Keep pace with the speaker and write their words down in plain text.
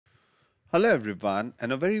Hello everyone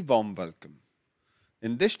and a very warm welcome.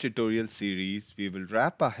 In this tutorial series, we will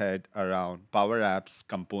wrap our head around PowerApps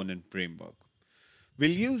component framework.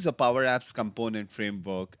 We'll use a PowerApps component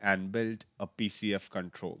framework and build a PCF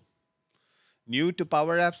control. New to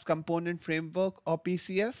PowerApps component framework or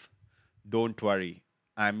PCF? Don't worry,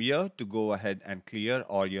 I'm here to go ahead and clear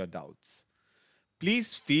all your doubts.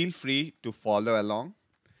 Please feel free to follow along.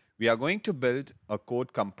 We are going to build a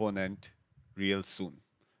code component real soon.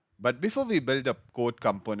 But before we build a code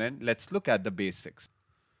component, let's look at the basics.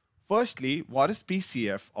 Firstly, what is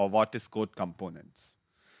PCF or what is code components?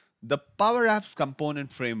 The Power Apps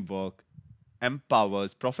component framework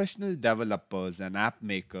empowers professional developers and app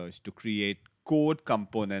makers to create code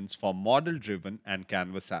components for model-driven and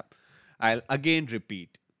Canvas app. I'll again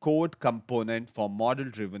repeat, code component for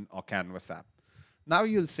model-driven or Canvas app. Now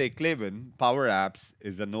you'll say, Clavin, Power Apps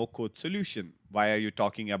is a no-code solution. Why are you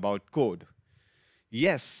talking about code?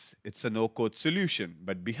 Yes, it's a no-code solution,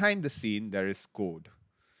 but behind the scene there is code.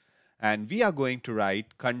 And we are going to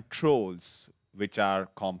write controls which are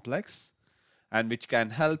complex and which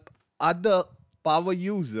can help other power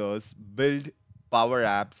users build Power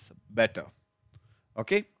Apps better.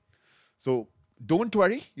 Okay? So don't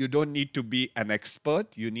worry, you don't need to be an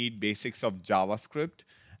expert. You need basics of JavaScript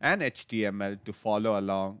and HTML to follow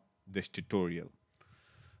along this tutorial.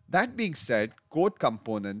 That being said, code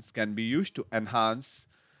components can be used to enhance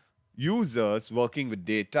users working with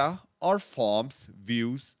data or forms,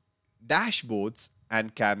 views, dashboards,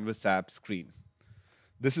 and Canvas app screen.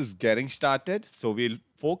 This is getting started, so we'll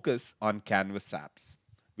focus on Canvas apps.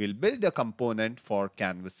 We'll build a component for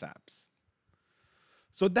Canvas apps.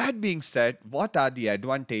 So that being said, what are the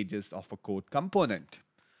advantages of a code component?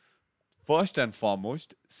 First and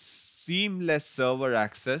foremost, seamless server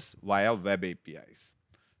access via web APIs.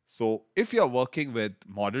 So if you're working with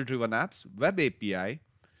model-driven apps, web API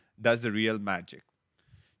does the real magic.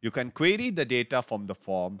 You can query the data from the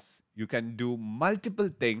forms. You can do multiple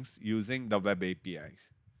things using the web APIs.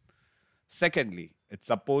 Secondly, it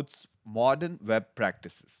supports modern web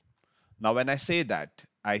practices. Now, when I say that,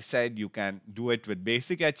 I said you can do it with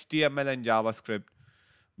basic HTML and JavaScript,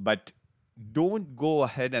 but don't go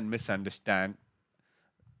ahead and misunderstand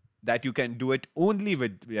that you can do it only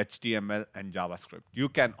with HTML and JavaScript. You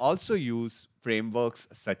can also use frameworks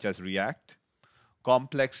such as React,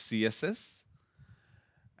 complex CSS,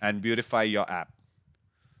 and beautify your app.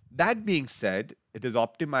 That being said, it is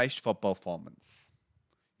optimized for performance.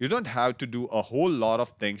 You don't have to do a whole lot of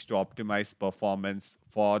things to optimize performance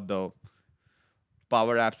for the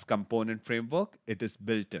Power Apps component framework. It is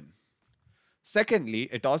built in. Secondly,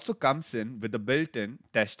 it also comes in with a built-in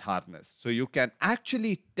test harness. So you can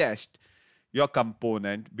actually test your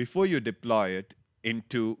component before you deploy it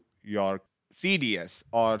into your CDS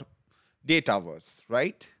or Dataverse,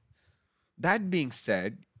 right? That being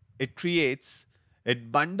said,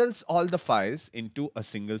 it bundles all the files into a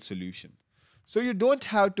single solution. So you don't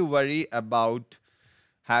have to worry about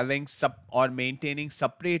having or maintaining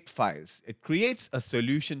separate files. It creates a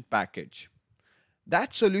solution package.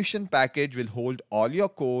 That solution package will hold all your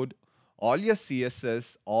code, all your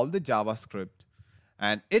CSS, all the JavaScript,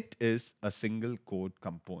 and it is a single code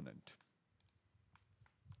component.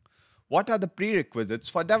 What are the prerequisites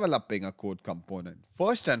for developing a code component?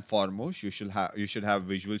 First and foremost, you should have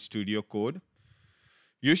Visual Studio Code.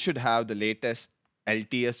 You should have the latest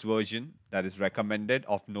LTS version that is recommended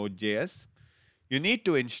of Node.js. You need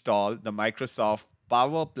to install the Microsoft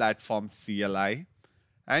Power Platform CLI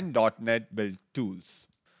and .NET Build tools.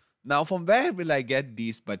 Now, from where will I get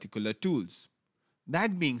these particular tools?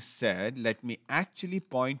 That being said, let me actually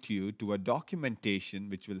point you to a documentation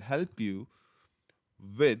which will help you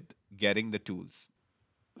with getting the tools.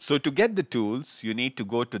 So to get the tools, you need to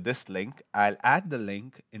go to this link. I'll add the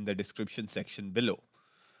link in the description section below.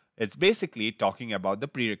 It's basically talking about the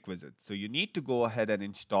prerequisites. So you need to go ahead and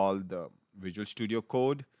install the Visual Studio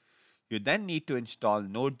Code. You then need to install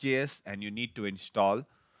Node.js and you need to install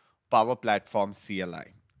Power Platform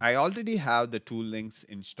CLI. I already have the tool links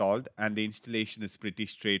installed and the installation is pretty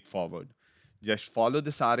straightforward. Just follow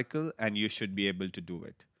this article and you should be able to do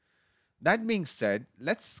it. That being said,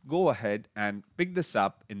 let's go ahead and pick this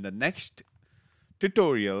up in the next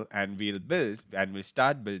tutorial and we'll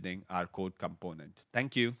start building our code component.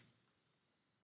 Thank you.